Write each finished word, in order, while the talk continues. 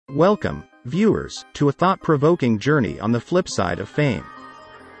Welcome, viewers, to a thought-provoking journey on the flip side of fame.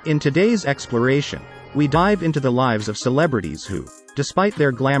 In today's exploration, we dive into the lives of celebrities who, despite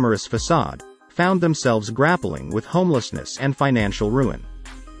their glamorous facade, found themselves grappling with homelessness and financial ruin.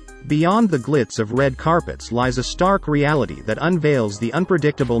 Beyond the glitz of red carpets lies a stark reality that unveils the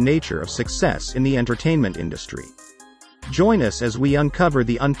unpredictable nature of success in the entertainment industry. Join us as we uncover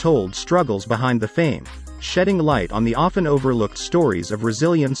the untold struggles behind the fame, shedding light on the often overlooked stories of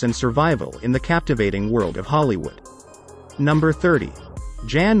resilience and survival in the captivating world of Hollywood. Number 30.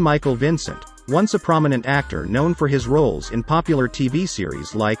 Jan Michael Vincent, once a prominent actor known for his roles in popular TV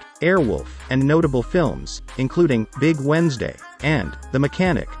series like Airwolf and notable films, including Big Wednesday and The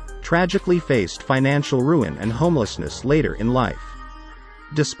Mechanic, tragically faced financial ruin and homelessness later in life.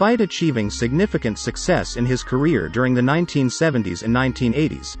 Despite achieving significant success in his career during the 1970s and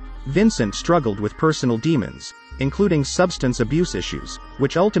 1980s, Vincent struggled with personal demons, including substance abuse issues,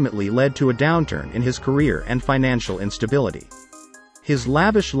 which ultimately led to a downturn in his career and financial instability. His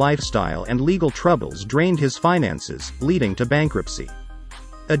lavish lifestyle and legal troubles drained his finances, leading to bankruptcy.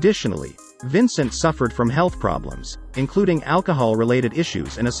 Additionally, Vincent suffered from health problems, including alcohol-related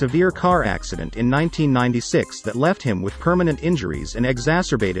issues and a severe car accident in 1996 that left him with permanent injuries and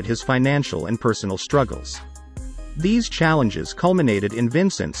exacerbated his financial and personal struggles. These challenges culminated in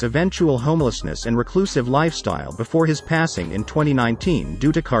Vincent's eventual homelessness and reclusive lifestyle before his passing in 2019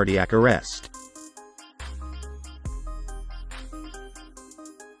 due to cardiac arrest.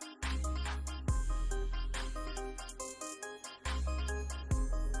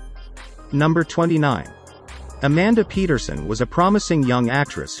 Number 29. Amanda Peterson was a promising young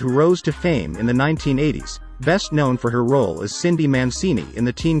actress who rose to fame in the 1980s, best known for her role as Cindy Mancini in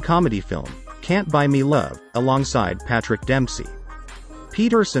the teen comedy film Can't Buy Me Love, alongside Patrick Dempsey.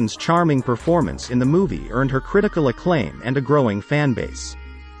 Peterson's charming performance in the movie earned her critical acclaim and a growing fan base.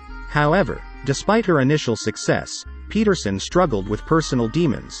 However, despite her initial success, Peterson struggled with personal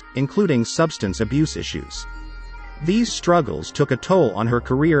demons, including substance abuse issues. These struggles took a toll on her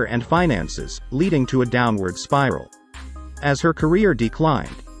career and finances, leading to a downward spiral. As her career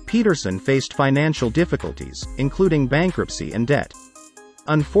declined, Peterson faced financial difficulties, including bankruptcy and debt.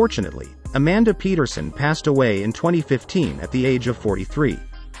 Unfortunately, Amanda Peterson passed away in 2015 at the age of 43.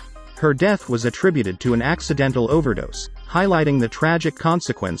 Her death was attributed to an accidental overdose, highlighting the tragic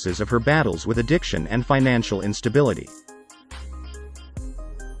consequences of her battles with addiction and financial instability.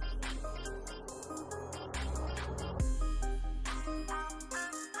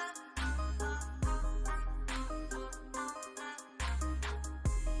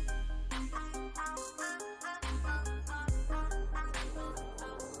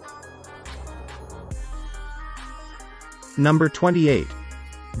 Number 28.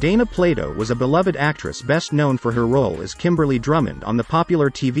 Dana Plato was a beloved actress best known for her role as Kimberly Drummond on the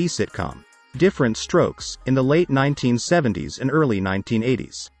popular TV sitcom, Different Strokes, in the late 1970s and early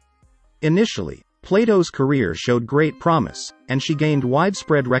 1980s. Initially, Plato's career showed great promise, and she gained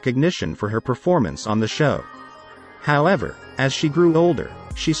widespread recognition for her performance on the show. However, as she grew older,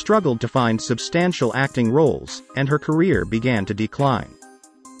 she struggled to find substantial acting roles, and her career began to decline.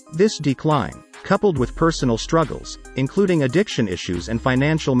 This decline, coupled with personal struggles, including addiction issues and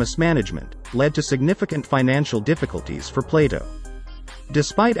financial mismanagement, led to significant financial difficulties for Plato.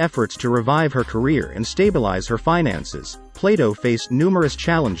 Despite efforts to revive her career and stabilize her finances, Plato faced numerous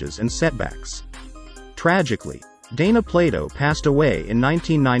challenges and setbacks. Tragically, Dana Plato passed away in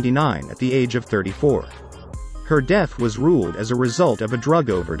 1999 at the age of 34. Her death was ruled as a result of a drug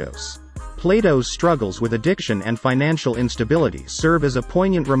overdose. Plato's struggles with addiction and financial instability serve as a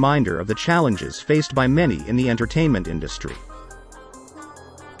poignant reminder of the challenges faced by many in the entertainment industry.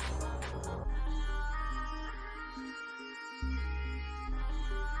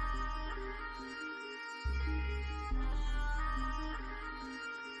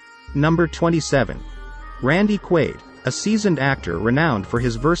 Number 27. Randy Quaid, a seasoned actor renowned for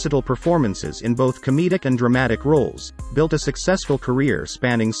his versatile performances in both comedic and dramatic roles, built a successful career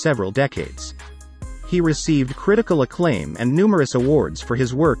spanning several decades. He received critical acclaim and numerous awards for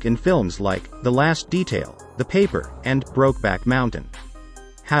his work in films like The Last Detail, The Paper, and Brokeback Mountain.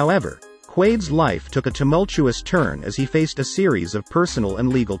 However, Quaid's life took a tumultuous turn as he faced a series of personal and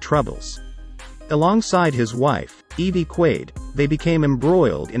legal troubles. Alongside his wife, Evie Quaid, they became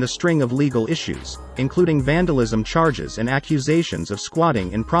embroiled in a string of legal issues, including vandalism charges and accusations of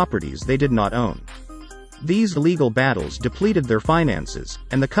squatting in properties they did not own. These legal battles depleted their finances,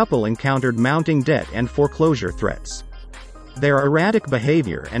 and the couple encountered mounting debt and foreclosure threats. Their erratic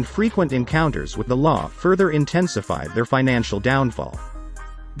behavior and frequent encounters with the law further intensified their financial downfall.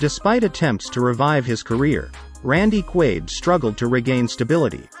 Despite attempts to revive his career, Randy Quaid struggled to regain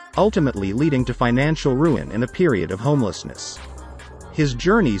stability, ultimately leading to financial ruin and a period of homelessness. His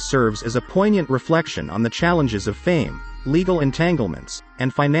journey serves as a poignant reflection on the challenges of fame, legal entanglements,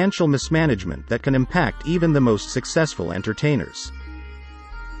 and financial mismanagement that can impact even the most successful entertainers.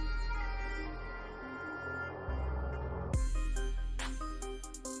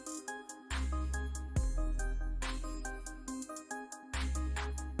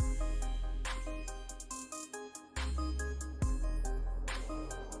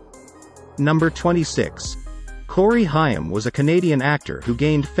 Number 26. Corey Haim was a Canadian actor who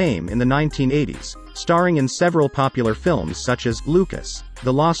gained fame in the 1980s, starring in several popular films such as Lucas,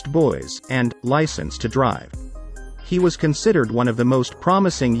 The Lost Boys, and License to Drive. He was considered one of the most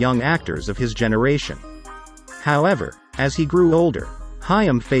promising young actors of his generation. However, as he grew older,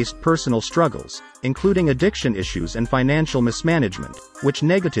 Haim faced personal struggles, including addiction issues and financial mismanagement, which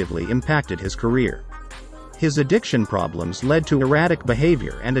negatively impacted his career. His addiction problems led to erratic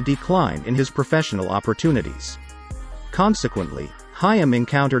behavior and a decline in his professional opportunities. Consequently, Haim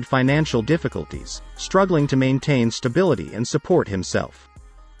encountered financial difficulties, struggling to maintain stability and support himself.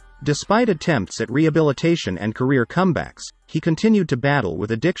 Despite attempts at rehabilitation and career comebacks, he continued to battle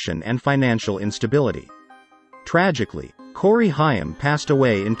with addiction and financial instability. Tragically, Corey Haim passed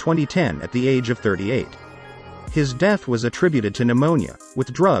away in 2010 at the age of 38. His death was attributed to pneumonia,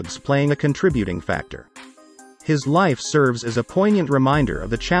 with drugs playing a contributing factor. His life serves as a poignant reminder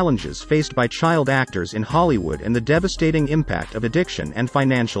of the challenges faced by child actors in Hollywood and the devastating impact of addiction and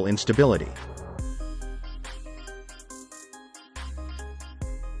financial instability.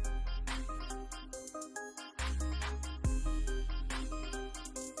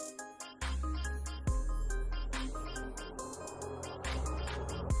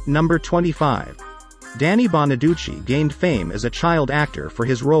 Number 25. Danny Bonaduce gained fame as a child actor for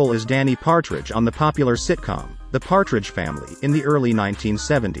his role as Danny Partridge on the popular sitcom, The Partridge Family, in the early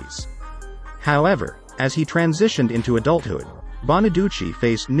 1970s. However, as he transitioned into adulthood, Bonaduce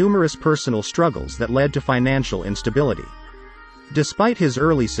faced numerous personal struggles that led to financial instability. Despite his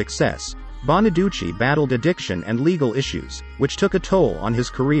early success, Bonaduce battled addiction and legal issues, which took a toll on his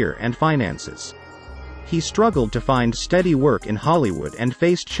career and finances. He struggled to find steady work in Hollywood and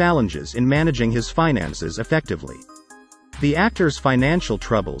faced challenges in managing his finances effectively. The actor's financial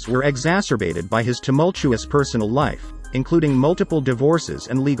troubles were exacerbated by his tumultuous personal life, including multiple divorces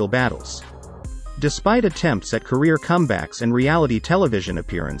and legal battles. Despite attempts at career comebacks and reality television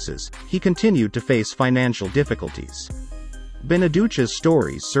appearances, he continued to face financial difficulties. Bonaduce's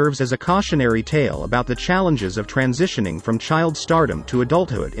story serves as a cautionary tale about the challenges of transitioning from child stardom to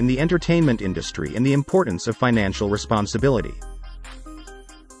adulthood in the entertainment industry and the importance of financial responsibility.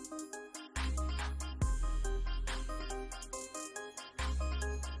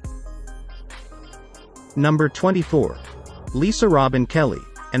 Number 24. Lisa Robin Kelly,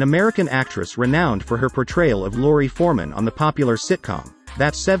 an American actress renowned for her portrayal of Lori Foreman on the popular sitcom,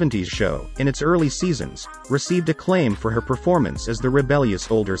 That 70s Show, in its early seasons, received acclaim for her performance as the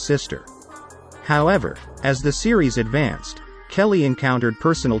rebellious older sister. However, as the series advanced, Kelly encountered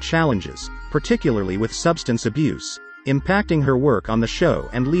personal challenges, particularly with substance abuse, impacting her work on the show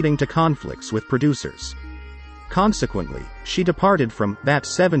and leading to conflicts with producers. Consequently, she departed from That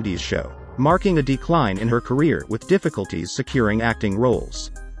 70s Show, marking a decline in her career with difficulties securing acting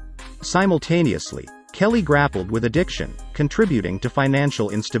roles. Simultaneously, Kelly grappled with addiction, contributing to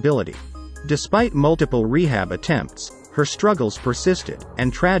financial instability. Despite multiple rehab attempts, her struggles persisted,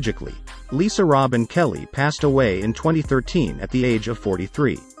 and tragically, Lisa Robin Kelly passed away in 2013 at the age of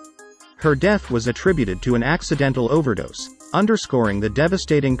 43. Her death was attributed to an accidental overdose, underscoring the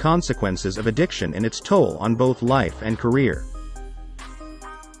devastating consequences of addiction and its toll on both life and career.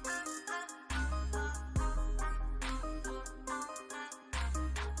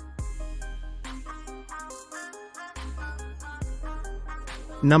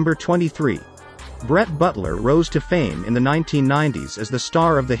 Number 23. Brett Butler rose to fame in the 1990s as the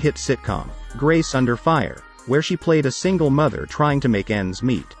star of the hit sitcom, Grace Under Fire, where she played a single mother trying to make ends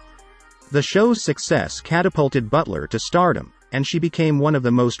meet. The show's success catapulted Butler to stardom, and she became one of the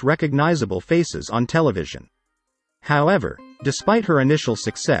most recognizable faces on television. However, despite her initial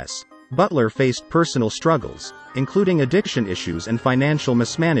success, Butler faced personal struggles, including addiction issues and financial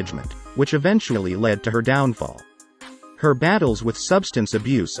mismanagement, which eventually led to her downfall. Her battles with substance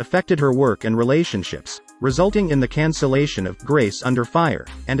abuse affected her work and relationships, resulting in the cancellation of Grace Under Fire,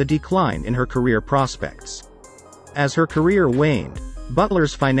 and a decline in her career prospects. As her career waned,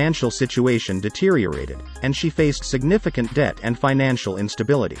 Butler's financial situation deteriorated, and she faced significant debt and financial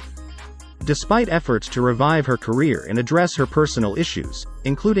instability. Despite efforts to revive her career and address her personal issues,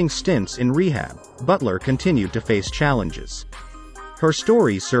 including stints in rehab, Butler continued to face challenges. Her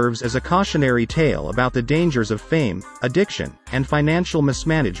story serves as a cautionary tale about the dangers of fame, addiction, and financial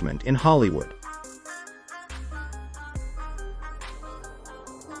mismanagement in Hollywood.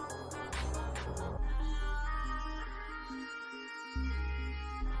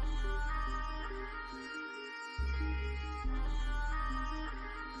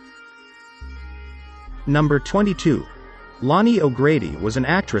 Number 22. Lonnie O'Grady was an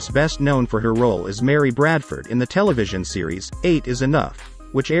actress best known for her role as Mary Bradford in the television series, 8 is Enough,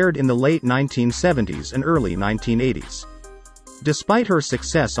 which aired in the late 1970s and early 1980s. Despite her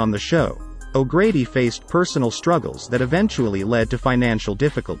success on the show, O'Grady faced personal struggles that eventually led to financial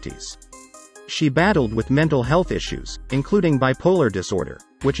difficulties. She battled with mental health issues, including bipolar disorder,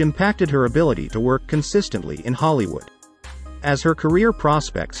 which impacted her ability to work consistently in Hollywood. As her career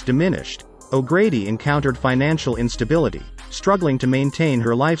prospects diminished, O'Grady encountered financial instability, struggling to maintain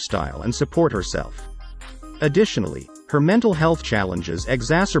her lifestyle and support herself. Additionally, her mental health challenges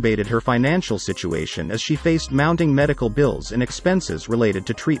exacerbated her financial situation as she faced mounting medical bills and expenses related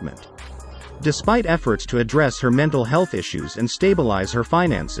to treatment. Despite efforts to address her mental health issues and stabilize her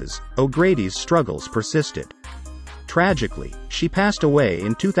finances, O'Grady's struggles persisted. Tragically, she passed away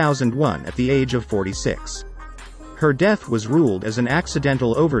in 2001 at the age of 46. Her death was ruled as an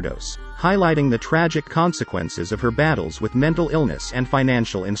accidental overdose, highlighting the tragic consequences of her battles with mental illness and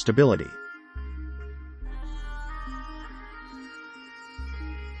financial instability.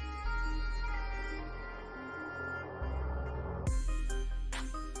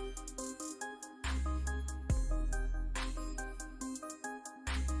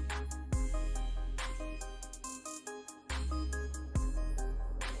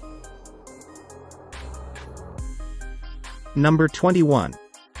 Number 21.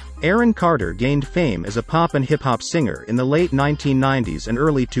 Aaron Carter gained fame as a pop and hip-hop singer in the late 1990s and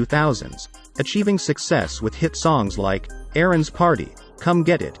early 2000s, achieving success with hit songs like Aaron's Party, Come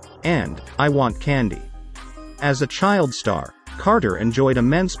Get It, and I Want Candy. As a child star, Carter enjoyed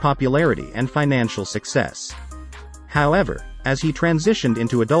immense popularity and financial success. However, as he transitioned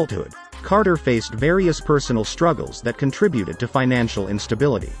into adulthood, Carter faced various personal struggles that contributed to financial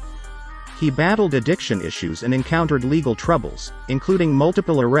instability. He battled addiction issues and encountered legal troubles, including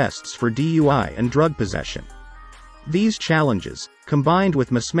multiple arrests for DUI and drug possession. These challenges, combined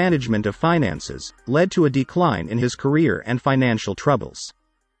with mismanagement of finances, led to a decline in his career and financial troubles.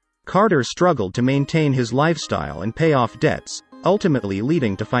 Carter struggled to maintain his lifestyle and pay off debts, ultimately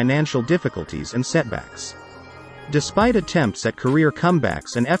leading to financial difficulties and setbacks. Despite attempts at career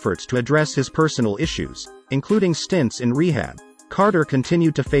comebacks and efforts to address his personal issues, including stints in rehab, Carter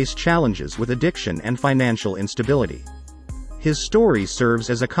continued to face challenges with addiction and financial instability. His story serves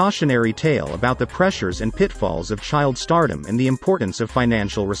as a cautionary tale about the pressures and pitfalls of child stardom and the importance of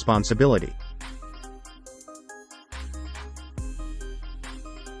financial responsibility.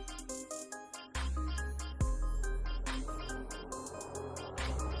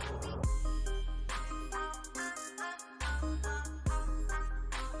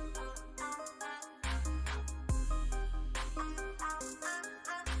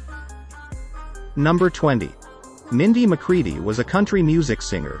 Number 20. Mindy McCready was a country music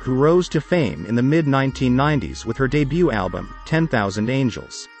singer who rose to fame in the mid-1990s with her debut album, 10,000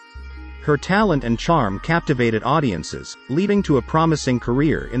 Angels. Her talent and charm captivated audiences, leading to a promising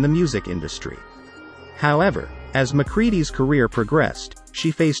career in the music industry. However, as McCready's career progressed,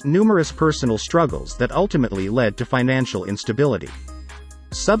 she faced numerous personal struggles that ultimately led to financial instability.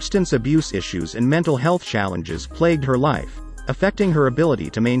 Substance abuse issues and mental health challenges plagued her life, affecting her ability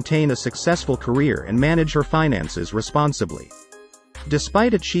to maintain a successful career and manage her finances responsibly.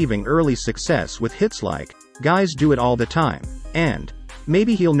 Despite achieving early success with hits like Guys Do It All the Time and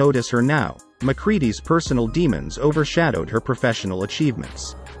Maybe He'll Notice Her Now, McCready's personal demons overshadowed her professional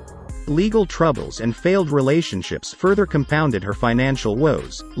achievements. Legal troubles and failed relationships further compounded her financial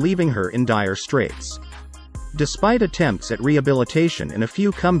woes, leaving her in dire straits. Despite attempts at rehabilitation and a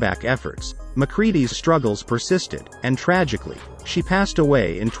few comeback efforts, McCready's struggles persisted, and tragically, she passed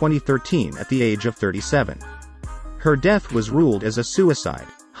away in 2013 at the age of 37. Her death was ruled as a suicide,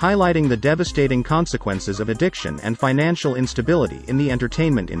 highlighting the devastating consequences of addiction and financial instability in the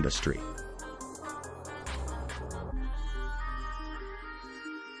entertainment industry.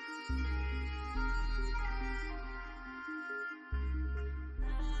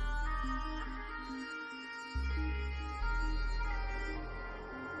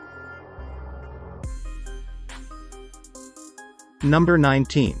 Number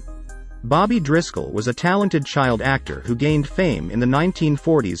 19. Bobby Driscoll was a talented child actor who gained fame in the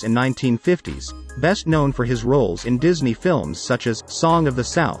 1940s and 1950s, best known for his roles in Disney films such as Song of the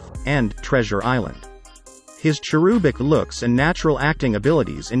South and Treasure Island. His cherubic looks and natural acting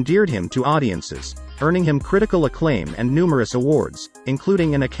abilities endeared him to audiences, earning him critical acclaim and numerous awards,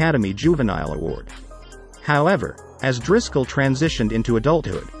 including an Academy Juvenile Award. However, as Driscoll transitioned into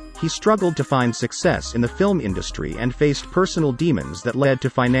adulthood, he struggled to find success in the film industry and faced personal demons that led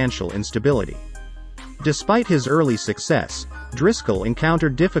to financial instability. Despite his early success, Driscoll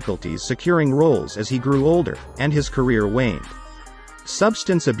encountered difficulties securing roles as he grew older, and his career waned.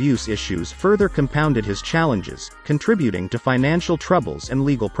 Substance abuse issues further compounded his challenges, contributing to financial troubles and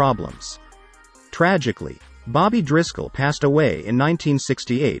legal problems. Tragically, Bobby Driscoll passed away in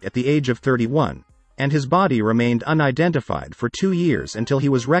 1968 at the age of 31, and his body remained unidentified for 2 years until he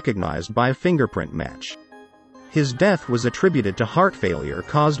was recognized by a fingerprint match. His death was attributed to heart failure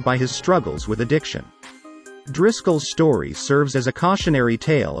caused by his struggles with addiction. Driscoll's story serves as a cautionary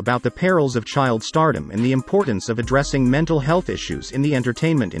tale about the perils of child stardom and the importance of addressing mental health issues in the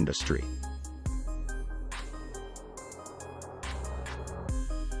entertainment industry.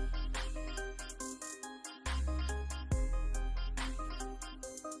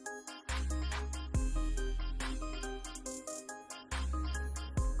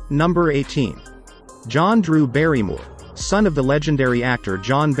 Number 18. John Drew Barrymore, son of the legendary actor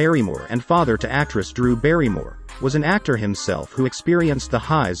John Barrymore and father to actress Drew Barrymore, was an actor himself who experienced the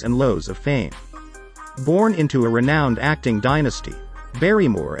highs and lows of fame. Born into a renowned acting dynasty,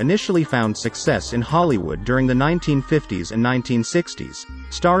 Barrymore initially found success in Hollywood during the 1950s and 1960s,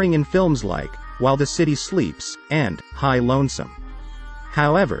 starring in films like While the City Sleeps and High Lonesome.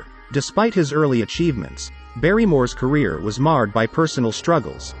 However, despite his early achievements, Barrymore's career was marred by personal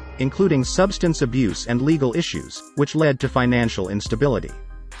struggles, including substance abuse and legal issues, which led to financial instability.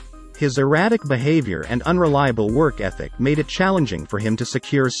 His erratic behavior and unreliable work ethic made it challenging for him to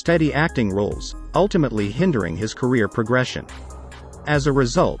secure steady acting roles, ultimately hindering his career progression. As a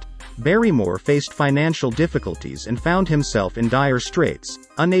result, Barrymore faced financial difficulties and found himself in dire straits,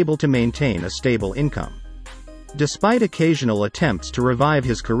 unable to maintain a stable income. Despite occasional attempts to revive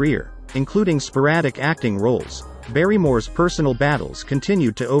his career, including sporadic acting roles, Barrymore's personal battles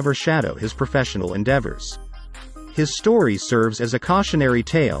continued to overshadow his professional endeavors. His story serves as a cautionary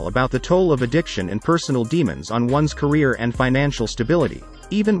tale about the toll of addiction and personal demons on one's career and financial stability,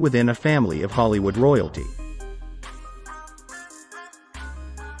 even within a family of Hollywood royalty.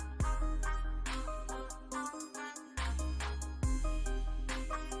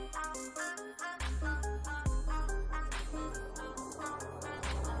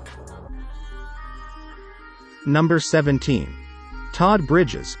 Number 17. Todd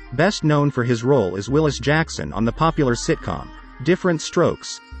Bridges, best known for his role as Willis Jackson on the popular sitcom Different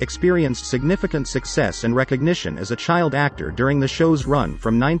Strokes, experienced significant success and recognition as a child actor during the show's run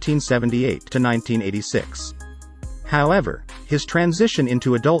from 1978 to 1986. However, his transition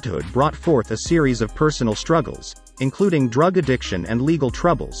into adulthood brought forth a series of personal struggles, including drug addiction and legal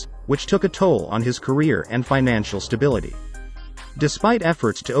troubles, which took a toll on his career and financial stability. Despite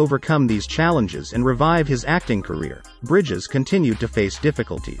efforts to overcome these challenges and revive his acting career, Bridges continued to face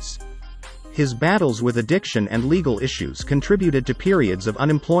difficulties. His battles with addiction and legal issues contributed to periods of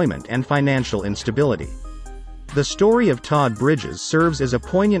unemployment and financial instability. The story of Todd Bridges serves as a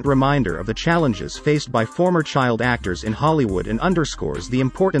poignant reminder of the challenges faced by former child actors in Hollywood and underscores the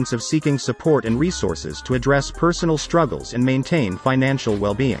importance of seeking support and resources to address personal struggles and maintain financial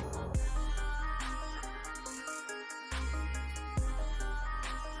well-being.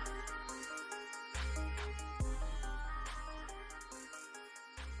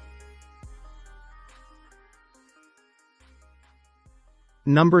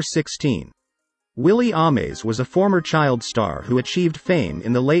 Number 16. Willie Ames was a former child star who achieved fame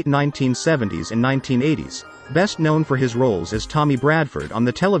in the late 1970s and 1980s, best known for his roles as Tommy Bradford on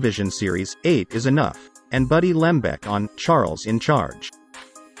the television series 8 is Enough, and Buddy Lembeck on Charles in Charge.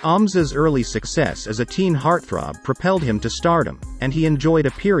 Ames's early success as a teen heartthrob propelled him to stardom, and he enjoyed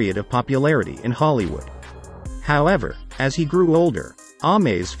a period of popularity in Hollywood. However, as he grew older,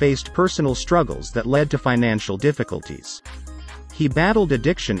 Ames faced personal struggles that led to financial difficulties. He battled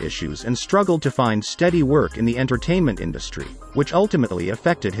addiction issues and struggled to find steady work in the entertainment industry, which ultimately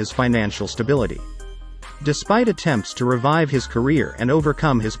affected his financial stability. Despite attempts to revive his career and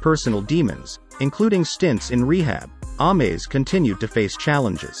overcome his personal demons, including stints in rehab, Ames continued to face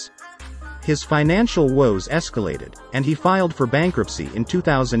challenges. His financial woes escalated, and he filed for bankruptcy in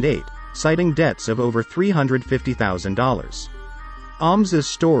 2008, citing debts of over $350,000. Ames's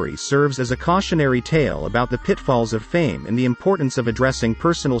story serves as a cautionary tale about the pitfalls of fame and the importance of addressing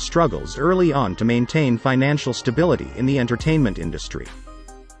personal struggles early on to maintain financial stability in the entertainment industry.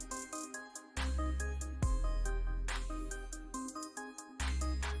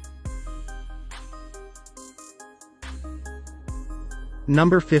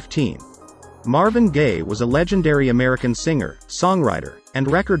 Number 15. Marvin Gaye was a legendary American singer, songwriter,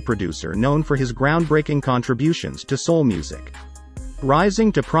 and record producer known for his groundbreaking contributions to soul music.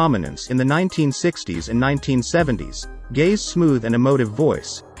 Rising to prominence in the 1960s and 1970s, Gaye's smooth and emotive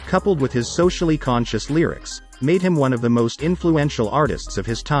voice, coupled with his socially conscious lyrics, made him one of the most influential artists of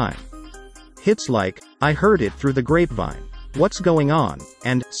his time. Hits like "I Heard It Through the Grapevine," "What's Going On,"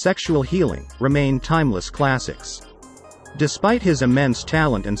 and "Sexual Healing" remain timeless classics. Despite his immense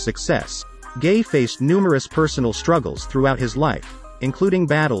talent and success, Gaye faced numerous personal struggles throughout his life, including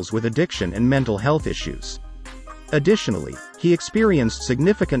battles with addiction and mental health issues. Additionally, he experienced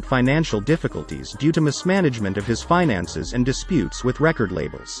significant financial difficulties due to mismanagement of his finances and disputes with record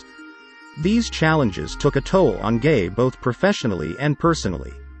labels. These challenges took a toll on Gaye both professionally and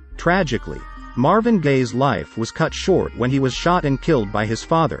personally. Tragically, Marvin Gaye's life was cut short when he was shot and killed by his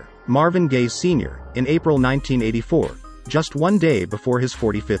father, Marvin Gaye Sr., in April 1984, just one day before his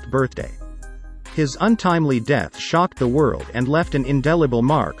 45th birthday. His untimely death shocked the world and left an indelible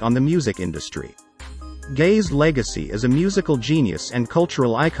mark on the music industry. Gaye's legacy as a musical genius and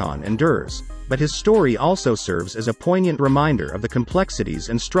cultural icon endures, but his story also serves as a poignant reminder of the complexities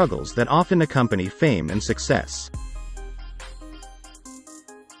and struggles that often accompany fame and success.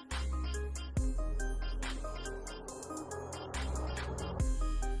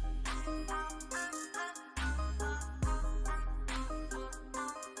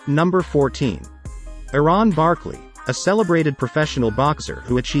 Number 14. Aaron Barkley, a celebrated professional boxer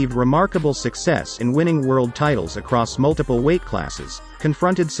who achieved remarkable success in winning world titles across multiple weight classes,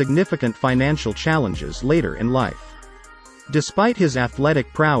 confronted significant financial challenges later in life. Despite his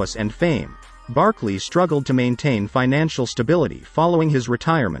athletic prowess and fame, Barkley struggled to maintain financial stability following his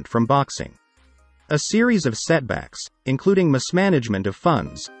retirement from boxing. A series of setbacks, including mismanagement of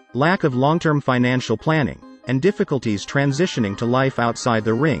funds, lack of long-term financial planning, and difficulties transitioning to life outside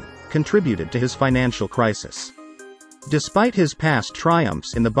the ring, contributed to his financial crisis. Despite his past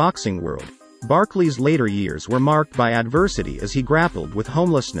triumphs in the boxing world, Barkley's later years were marked by adversity as he grappled with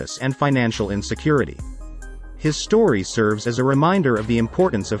homelessness and financial insecurity. His story serves as a reminder of the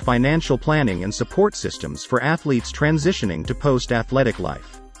importance of financial planning and support systems for athletes transitioning to post-athletic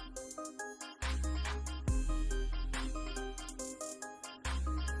life.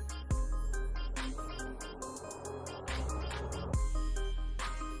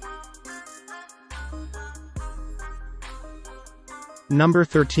 Number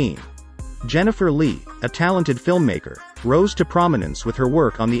 13. Jennifer Lee, a talented filmmaker, rose to prominence with her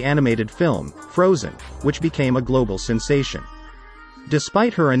work on the animated film, Frozen, which became a global sensation.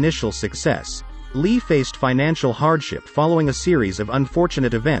 Despite her initial success, Lee faced financial hardship following a series of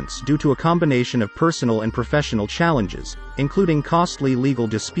unfortunate events due to a combination of personal and professional challenges, including costly legal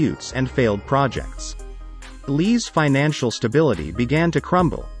disputes and failed projects. Lee's financial stability began to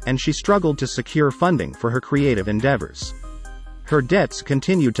crumble, and she struggled to secure funding for her creative endeavors. Her debts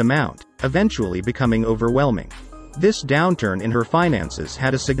continued to mount, eventually becoming overwhelming. This downturn in her finances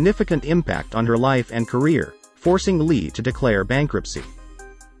had a significant impact on her life and career, forcing Lee to declare bankruptcy.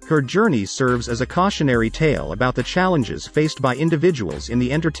 Her journey serves as a cautionary tale about the challenges faced by individuals in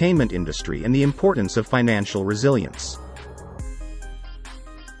the entertainment industry and the importance of financial resilience.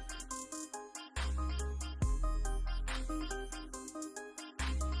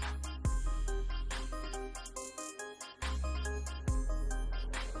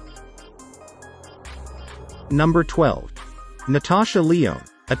 Number 12. Natasha Lyonne,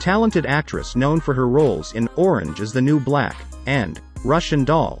 a talented actress known for her roles in Orange is the New Black and Russian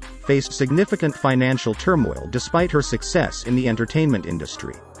Doll, faced significant financial turmoil despite her success in the entertainment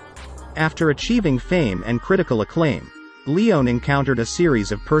industry. After achieving fame and critical acclaim, Lyonne encountered a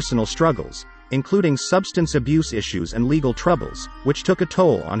series of personal struggles, including substance abuse issues and legal troubles, which took a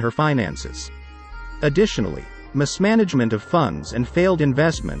toll on her finances. Additionally, mismanagement of funds and failed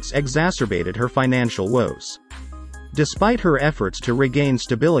investments exacerbated her financial woes. Despite her efforts to regain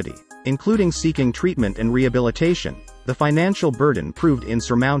stability, including seeking treatment and rehabilitation, the financial burden proved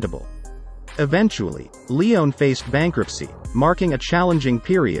insurmountable. Eventually, Lyonne faced bankruptcy, marking a challenging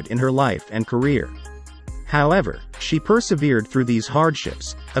period in her life and career. However, she persevered through these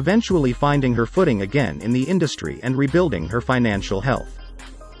hardships, eventually finding her footing again in the industry and rebuilding her financial health.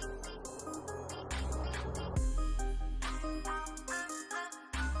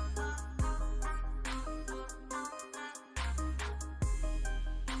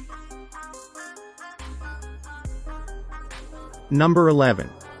 Number 11.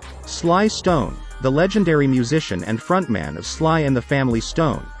 Sly Stone, the legendary musician and frontman of Sly and the Family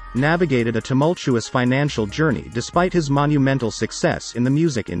Stone, navigated a tumultuous financial journey despite his monumental success in the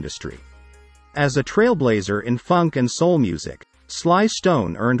music industry. As a trailblazer in funk and soul music, Sly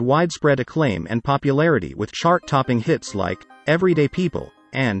Stone earned widespread acclaim and popularity with chart-topping hits like Everyday People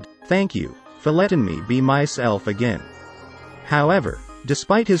and Thank You for Letting Me Be Myself Again. However,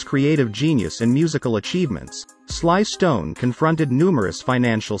 despite his creative genius and musical achievements, Sly Stone confronted numerous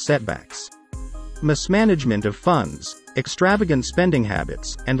financial setbacks. Mismanagement of funds, extravagant spending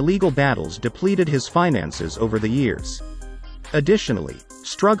habits, and legal battles depleted his finances over the years. Additionally,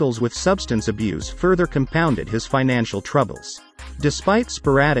 struggles with substance abuse further compounded his financial troubles. Despite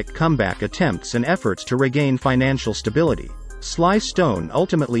sporadic comeback attempts and efforts to regain financial stability, Sly Stone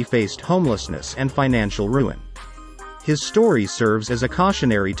ultimately faced homelessness and financial ruin. His story serves as a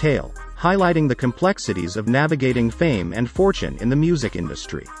cautionary tale, highlighting the complexities of navigating fame and fortune in the music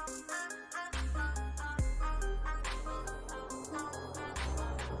industry.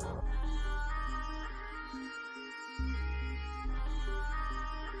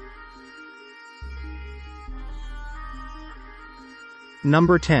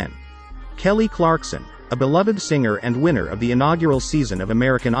 Number 10. Kelly Clarkson, a beloved singer and winner of the inaugural season of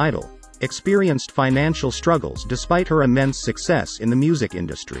American Idol, experienced financial struggles despite her immense success in the music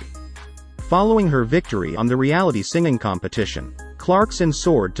industry. Following her victory on the reality singing competition, Clarkson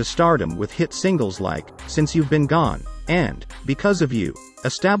soared to stardom with hit singles like Since You've Been Gone and Because of You,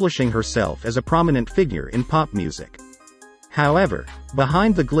 establishing herself as a prominent figure in pop music. However,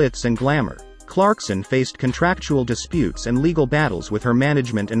 behind the glitz and glamour, Clarkson faced contractual disputes and legal battles with her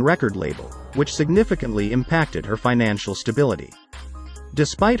management and record label, which significantly impacted her financial stability.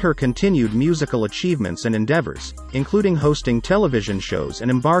 Despite her continued musical achievements and endeavors, including hosting television shows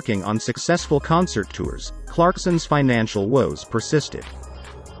and embarking on successful concert tours, Clarkson's financial woes persisted.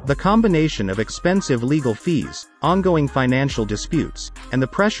 The combination of expensive legal fees, ongoing financial disputes, and the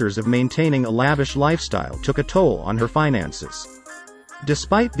pressures of maintaining a lavish lifestyle took a toll on her finances.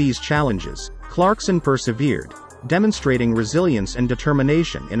 Despite these challenges, Clarkson persevered, demonstrating resilience and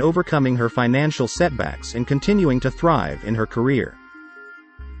determination in overcoming her financial setbacks and continuing to thrive in her career.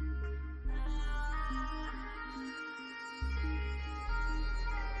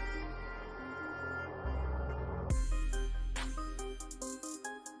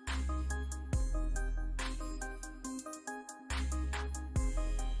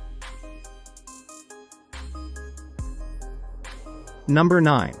 Number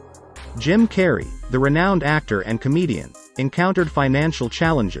 9. Jim Carrey, the renowned actor and comedian, encountered financial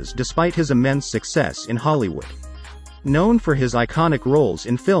challenges despite his immense success in Hollywood. Known for his iconic roles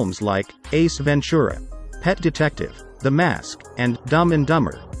in films like Ace Ventura, Pet Detective, The Mask, and Dumb and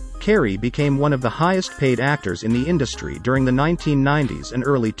Dumber, Carrey became one of the highest-paid actors in the industry during the 1990s and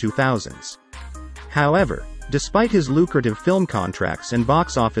early 2000s. However, despite his lucrative film contracts and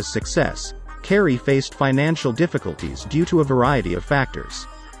box office success, Carrey faced financial difficulties due to a variety of factors.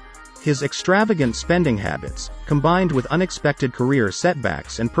 His extravagant spending habits, combined with unexpected career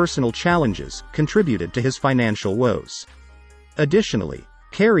setbacks and personal challenges, contributed to his financial woes. Additionally,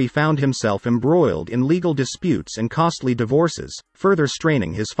 Carrey found himself embroiled in legal disputes and costly divorces, further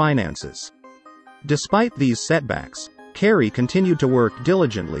straining his finances. Despite these setbacks, Carrey continued to work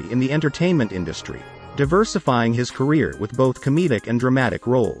diligently in the entertainment industry, diversifying his career with both comedic and dramatic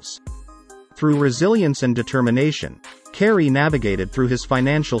roles. Through resilience and determination, Carrey navigated through his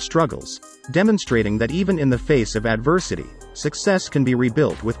financial struggles, demonstrating that even in the face of adversity, success can be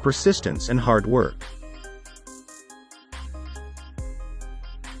rebuilt with persistence and hard work.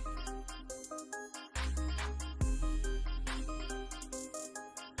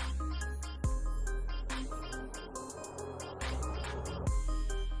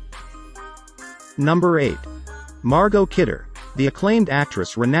 Number 8. Margot Kidder, the acclaimed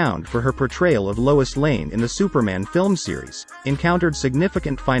actress renowned for her portrayal of Lois Lane in the Superman film series, encountered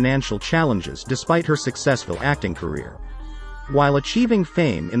significant financial challenges despite her successful acting career. While achieving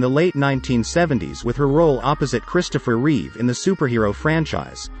fame in the late 1970s with her role opposite Christopher Reeve in the superhero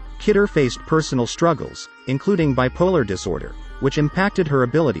franchise, Kidder faced personal struggles, including bipolar disorder, which impacted her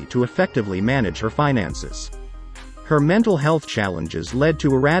ability to effectively manage her finances. Her mental health challenges led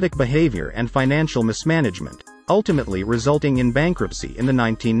to erratic behavior and financial mismanagement, ultimately resulting in bankruptcy in the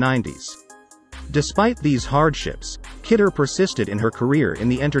 1990s. Despite these hardships, Kidder persisted in her career in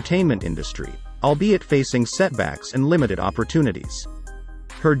the entertainment industry, albeit facing setbacks and limited opportunities.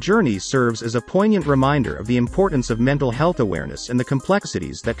 Her journey serves as a poignant reminder of the importance of mental health awareness and the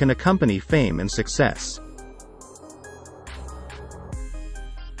complexities that can accompany fame and success.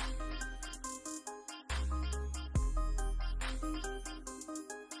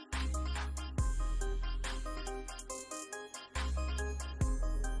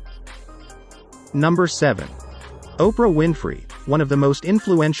 Number 7. Oprah Winfrey, one of the most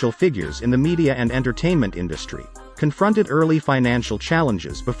influential figures in the media and entertainment industry, confronted early financial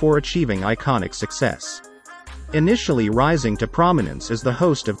challenges before achieving iconic success. Initially rising to prominence as the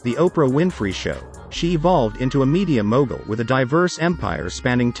host of The Oprah Winfrey Show, she evolved into a media mogul with a diverse empire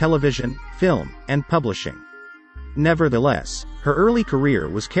spanning television, film, and publishing. Nevertheless, her early career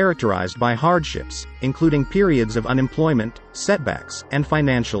was characterized by hardships, including periods of unemployment, setbacks, and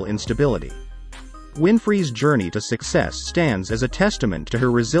financial instability. Winfrey's journey to success stands as a testament to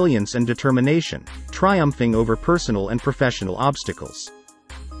her resilience and determination, triumphing over personal and professional obstacles.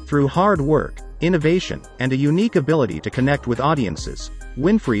 Through hard work, innovation, and a unique ability to connect with audiences,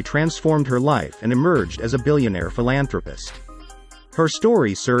 Winfrey transformed her life and emerged as a billionaire philanthropist. Her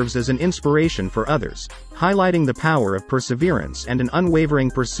story serves as an inspiration for others, highlighting the power of perseverance and an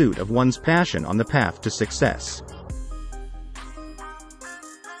unwavering pursuit of one's passion on the path to success.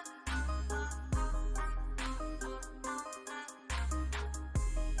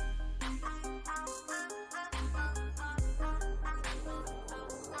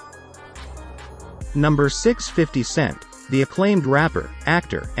 Number 6. 50 Cent, the acclaimed rapper,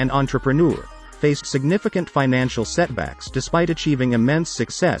 actor, and entrepreneur, faced significant financial setbacks despite achieving immense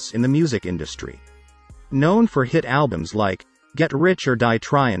success in the music industry. Known for hit albums like Get Rich or Die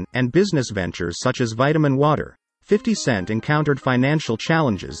Tryin' and business ventures such as Vitamin Water, 50 Cent encountered financial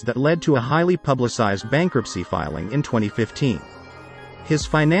challenges that led to a highly publicized bankruptcy filing in 2015. His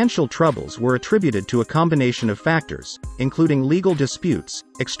financial troubles were attributed to a combination of factors, including legal disputes,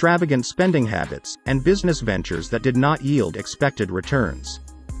 extravagant spending habits, and business ventures that did not yield expected returns.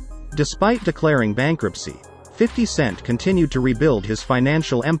 Despite declaring bankruptcy, 50 Cent continued to rebuild his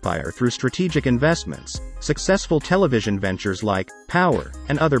financial empire through strategic investments, successful television ventures like Power,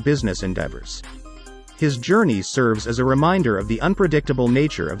 and other business endeavors. His journey serves as a reminder of the unpredictable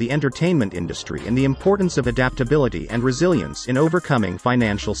nature of the entertainment industry and the importance of adaptability and resilience in overcoming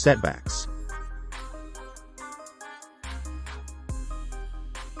financial setbacks.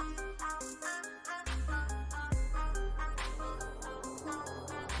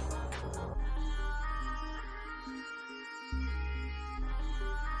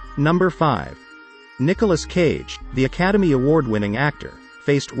 Number 5. Nicolas Cage, the Academy Award-winning actor,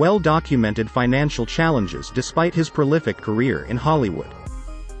 faced well-documented financial challenges despite his prolific career in Hollywood.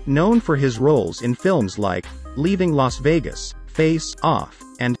 Known for his roles in films like Leaving Las Vegas, Face Off,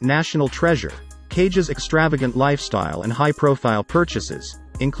 and National Treasure, Cage's extravagant lifestyle and high-profile purchases,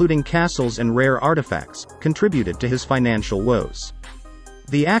 including castles and rare artifacts, contributed to his financial woes.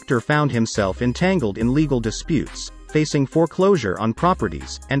 The actor found himself entangled in legal disputes, facing foreclosure on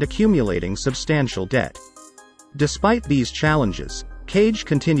properties, and accumulating substantial debt. Despite these challenges, Cage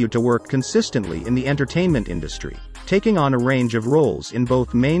continued to work consistently in the entertainment industry, taking on a range of roles in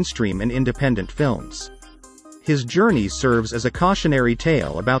both mainstream and independent films. His journey serves as a cautionary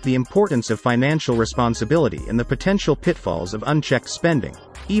tale about the importance of financial responsibility and the potential pitfalls of unchecked spending,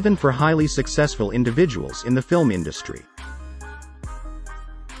 even for highly successful individuals in the film industry.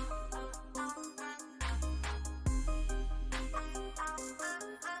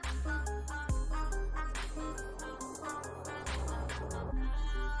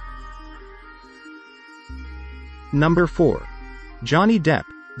 Number 4. Johnny Depp,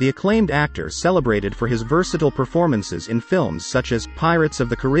 the acclaimed actor celebrated for his versatile performances in films such as Pirates of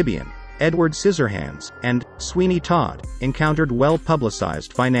the Caribbean, Edward Scissorhands, and Sweeney Todd, encountered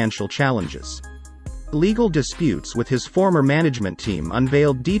well-publicized financial challenges. Legal disputes with his former management team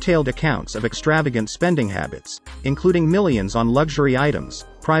unveiled detailed accounts of extravagant spending habits, including millions on luxury items,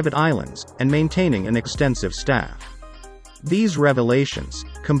 private islands, and maintaining an extensive staff. These revelations,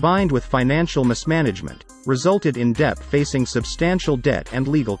 combined with financial mismanagement, resulted in Depp facing substantial debt and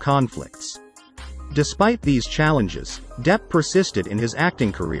legal conflicts. Despite these challenges, Depp persisted in his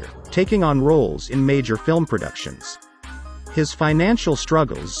acting career, taking on roles in major film productions. His financial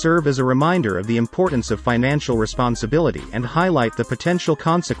struggles serve as a reminder of the importance of financial responsibility and highlight the potential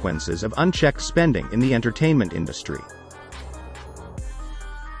consequences of unchecked spending in the entertainment industry.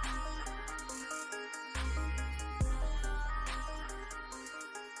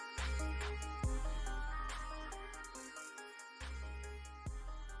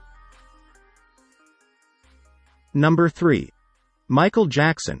 Number 3. Michael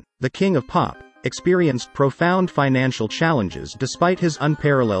Jackson, the king of pop, experienced profound financial challenges despite his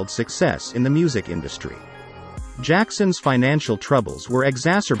unparalleled success in the music industry. Jackson's financial troubles were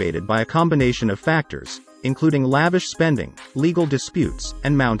exacerbated by a combination of factors, including lavish spending, legal disputes,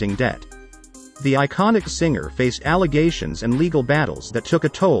 and mounting debt. The iconic singer faced allegations and legal battles that took a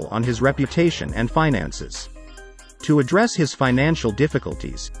toll on his reputation and finances. To address his financial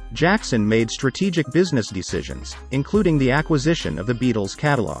difficulties, Jackson made strategic business decisions, including the acquisition of the Beatles'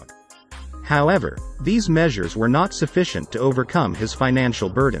 catalog. However, these measures were not sufficient to overcome his financial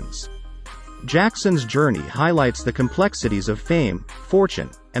burdens. Jackson's journey highlights the complexities of fame, fortune,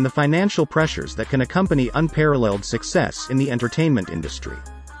 and the financial pressures that can accompany unparalleled success in the entertainment industry.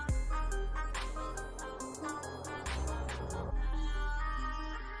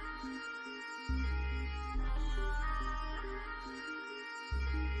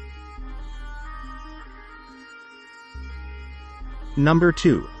 Number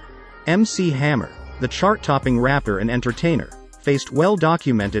 2. MC Hammer, the chart-topping rapper and entertainer, faced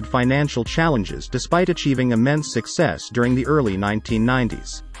well-documented financial challenges despite achieving immense success during the early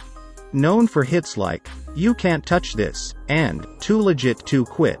 1990s. Known for hits like "You Can't Touch This" and "Too Legit to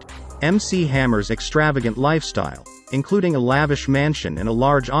Quit," MC Hammer's extravagant lifestyle, including a lavish mansion and a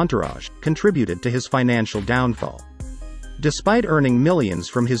large entourage, contributed to his financial downfall. Despite earning millions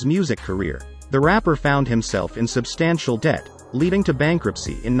from his music career, the rapper found himself in substantial debt, leading to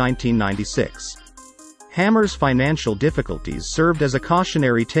bankruptcy in 1996. Hammer's financial difficulties served as a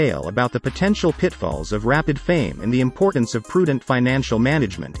cautionary tale about the potential pitfalls of rapid fame and the importance of prudent financial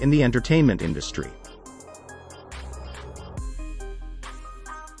management in the entertainment industry.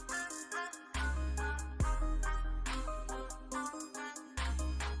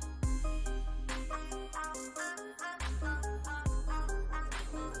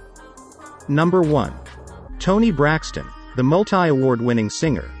 Number 1. Toni Braxton, the multi-award-winning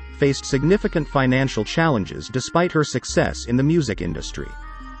singer, faced significant financial challenges despite her success in the music industry.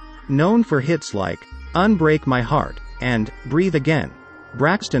 Known for hits like "Unbreak My Heart" and "Breathe Again,"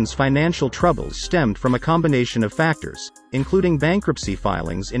 Braxton's financial troubles stemmed from a combination of factors, including bankruptcy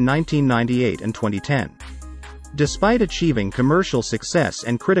filings in 1998 and 2010. Despite achieving commercial success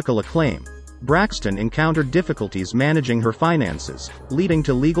and critical acclaim, Braxton encountered difficulties managing her finances, leading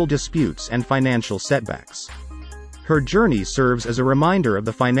to legal disputes and financial setbacks. Her journey serves as a reminder of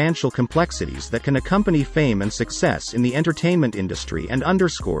the financial complexities that can accompany fame and success in the entertainment industry and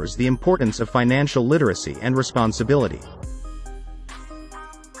underscores the importance of financial literacy and responsibility.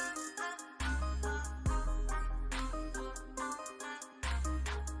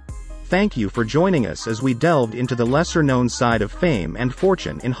 Thank you for joining us as we delved into the lesser-known side of fame and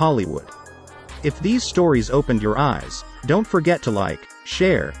fortune in Hollywood. If these stories opened your eyes, don't forget to like,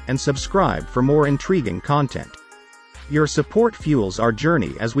 share, and subscribe for more intriguing content. Your support fuels our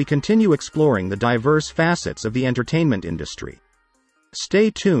journey as we continue exploring the diverse facets of the entertainment industry. Stay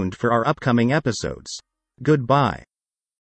tuned for our upcoming episodes. Goodbye.